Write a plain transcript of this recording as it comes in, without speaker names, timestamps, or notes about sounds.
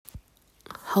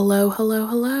Hello, hello,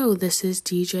 hello. This is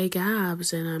DJ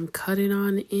Gabs, and I'm cutting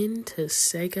on in to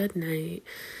say goodnight.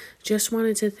 Just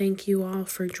wanted to thank you all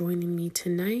for joining me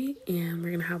tonight, and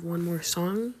we're going to have one more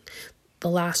song. The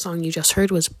last song you just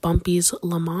heard was Bumpy's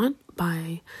Lament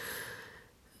by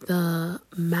the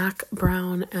Mac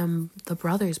Brown and the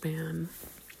Brothers Band.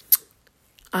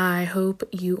 I hope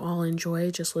you all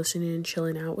enjoy just listening and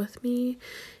chilling out with me,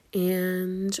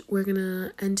 and we're going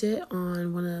to end it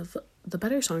on one of the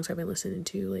better songs I've been listening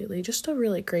to lately. Just a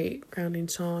really great grounding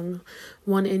song,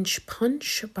 1 Inch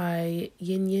Punch by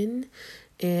Yin Yin.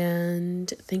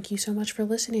 And thank you so much for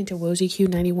listening to WOZQ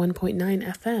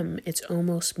 91.9 FM. It's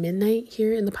almost midnight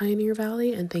here in the Pioneer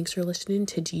Valley, and thanks for listening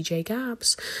to DJ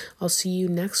Gabs. I'll see you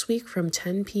next week from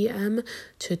 10 p.m.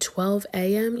 to 12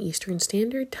 a.m. Eastern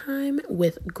Standard Time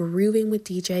with Grooving with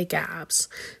DJ Gabs.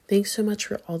 Thanks so much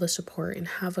for all the support, and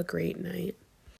have a great night.